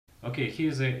Okay,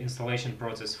 here's the installation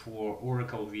process for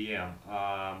Oracle VM.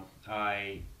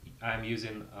 I'm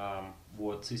using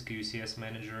what Cisco UCS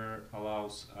Manager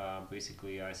allows.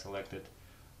 Basically, I selected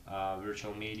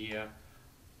virtual media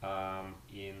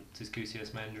in Cisco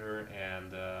UCS Manager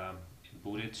and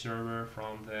booted server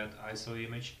from that ISO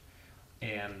image.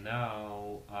 And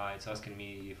now it's asking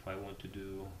me if I want to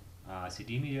do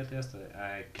CD media test.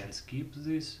 I can skip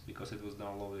this because it was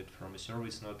downloaded from a server.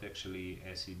 It's not actually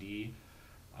a CD.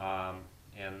 um,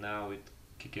 and now it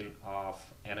kicking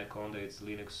off Anaconda. It's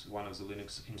Linux, one of the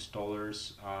Linux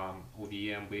installers.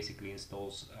 OVM basically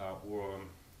installs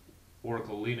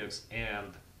Oracle Linux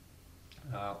and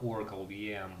Oracle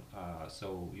VM,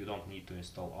 so you don't need to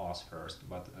install OS first,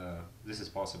 but this is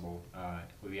possible.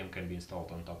 OVM can be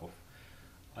installed on top of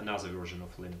another version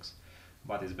of Linux,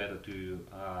 but it's better to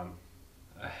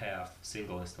have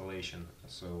single installation,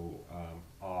 so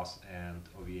OS and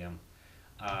OVM.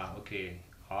 Okay,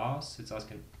 OS, it's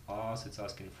asking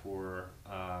for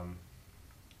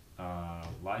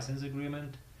license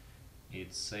agreement.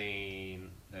 It's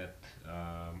saying that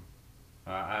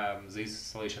this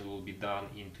installation will be done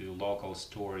into local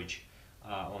storage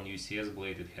on UCS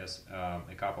Blade. It has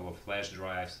a couple of flash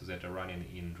drives that are running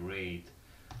in RAID.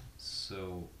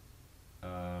 So,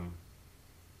 and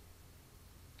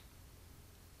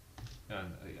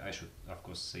I should of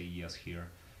course say yes here.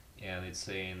 And it's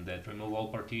saying that remove all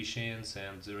partitions,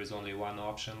 and there is only one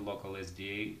option, local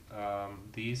SDA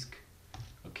disk.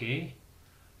 Okay.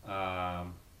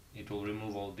 It will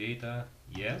remove all data.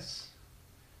 Yes.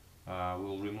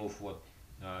 We'll remove what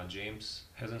James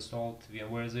has installed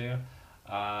VMware there.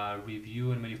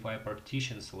 Review and modify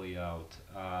partitions layout.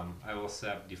 I will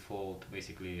set default.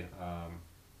 Basically,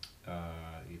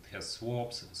 it has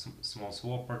swaps, small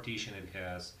swap partition. It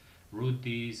has root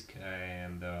disk,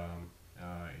 and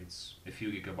it's a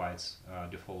few gigabytes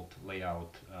default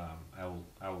layout. I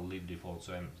will leave default,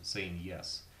 so I'm saying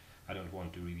yes. I don't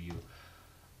want to review.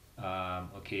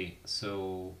 Okay,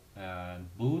 so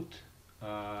boot.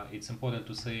 It's important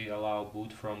to say allow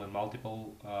boot from a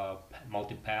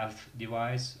multipath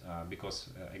device, because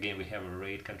again we have a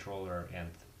RAID controller and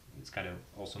it's kind of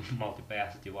also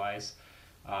multipath device.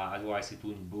 Otherwise it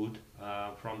wouldn't boot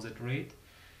from that RAID.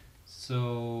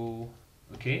 So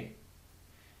okay,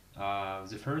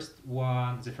 the first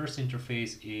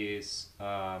interface is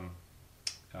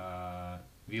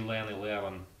VLAN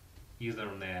 11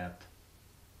 Ethernet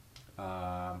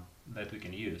that we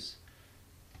can use,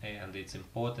 and it's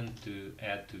important to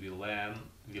add to VLAN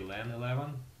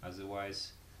 11,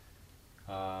 otherwise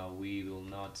we will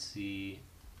not see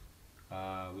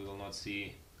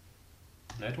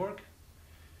network.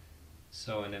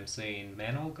 So, and I'm saying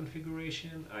manual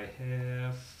configuration. I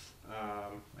have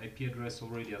IP address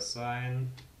already assigned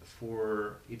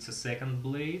for, it's a second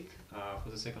blade. For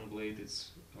the second blade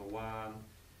it's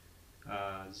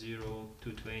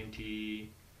 1.0.220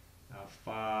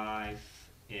 5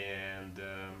 and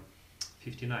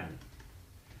 59.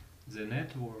 The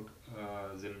network,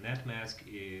 the net mask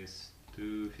is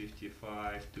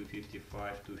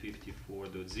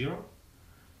 255.254.0,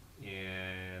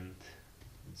 and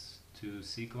it's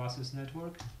 2C classes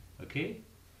network. Okay.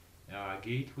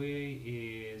 Gateway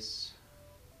is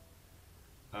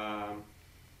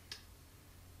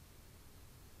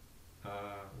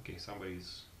okay,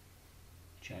 somebody's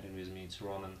chatting with me, it's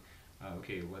Ronan.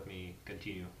 Okay, let me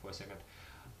continue for a second.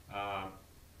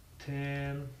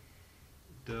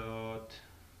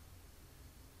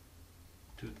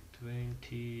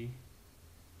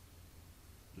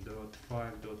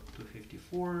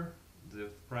 10.220.5.254. The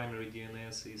primary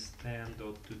DNS is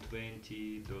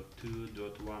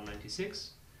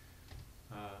 10.220.2.196.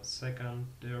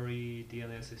 Secondary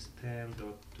DNS is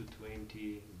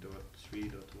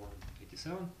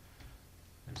 10.220.3.187.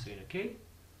 I'm saying okay.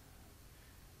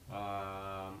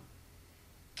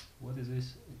 What is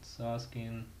this? It's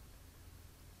asking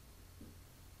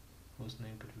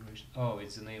hostname configuration. Oh,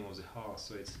 it's the name of the host.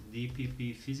 So it's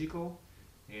DPP physical,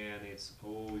 and it's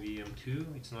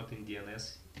OVM2. It's not in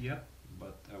DNS yet,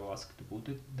 but I will ask to put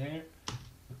it there.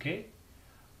 Okay.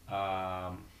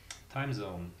 Time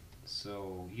zone.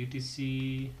 So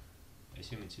UTC. I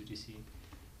assume it's UTC.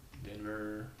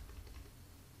 Denver.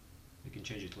 We can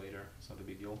change it later. It's not a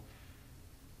big deal.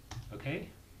 Okay.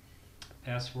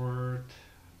 Password.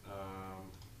 I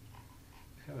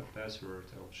have a password.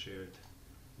 I'll share it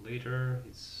later.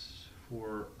 It's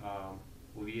for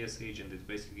OVS agent. It's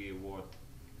basically what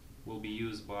will be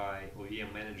used by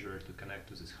OVM manager to connect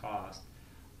to this host.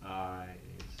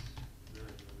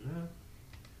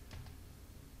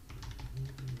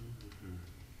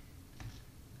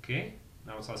 Okay.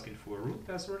 Now it's asking for a root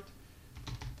password.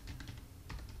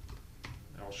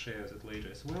 I'll share that later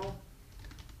as well.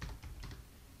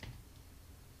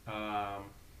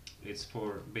 It's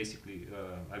for basically,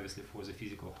 obviously for the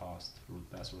physical host root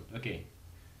password. Okay.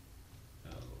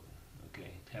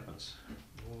 Okay, it happens.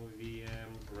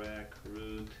 OVM rack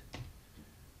root.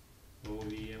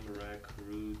 OVM rack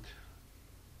root.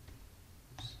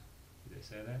 Oops. Did I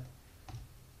say that?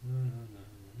 No.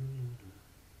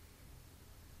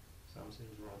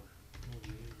 Something's wrong.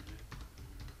 OVM rack.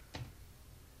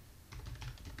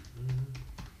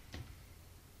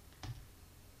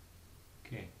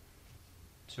 Okay.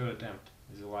 Third attempt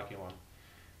is a lucky one.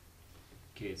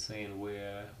 Okay, it's saying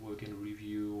where we can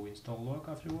review install log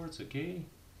afterwards. Okay.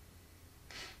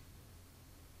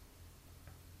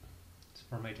 It's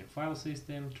formatting file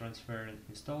system, transferring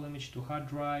install image to hard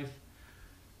drive.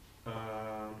 Okay,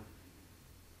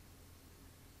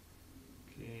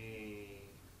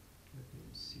 let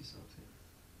me see something.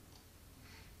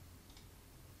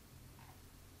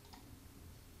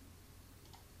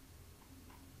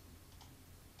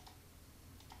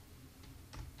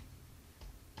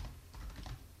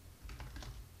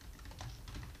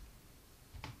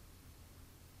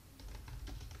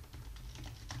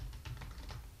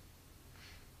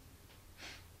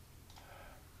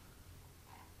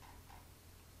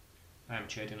 I'm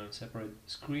chatting on separate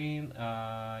screen.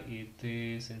 It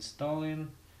is installing.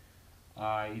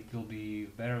 It will be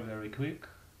very quick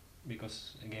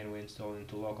because again we're installing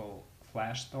to local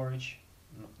flash storage,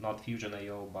 not Fusion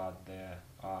IO, but the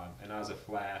another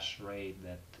flash RAID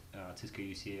that Cisco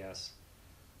UCS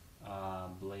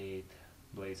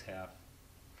blades have,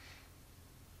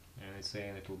 and it's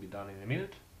saying it will be done in a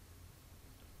minute.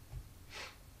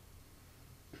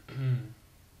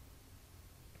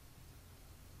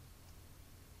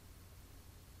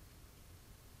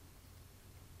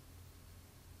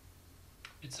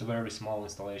 It's a very small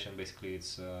installation. Basically,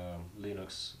 it's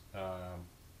Linux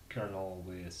kernel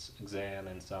with Xen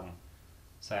and some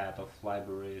set of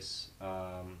libraries,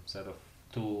 set of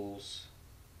tools.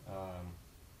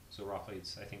 So roughly,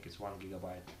 I think it's 1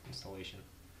 gigabyte installation.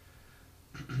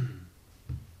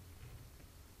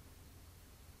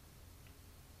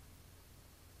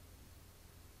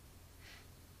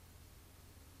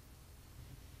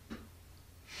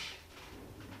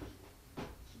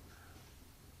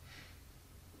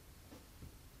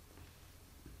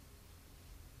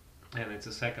 And it's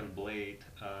a second blade,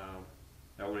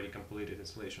 already completed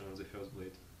installation on the first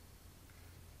blade.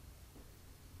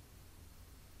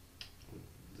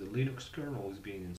 The Linux kernel is being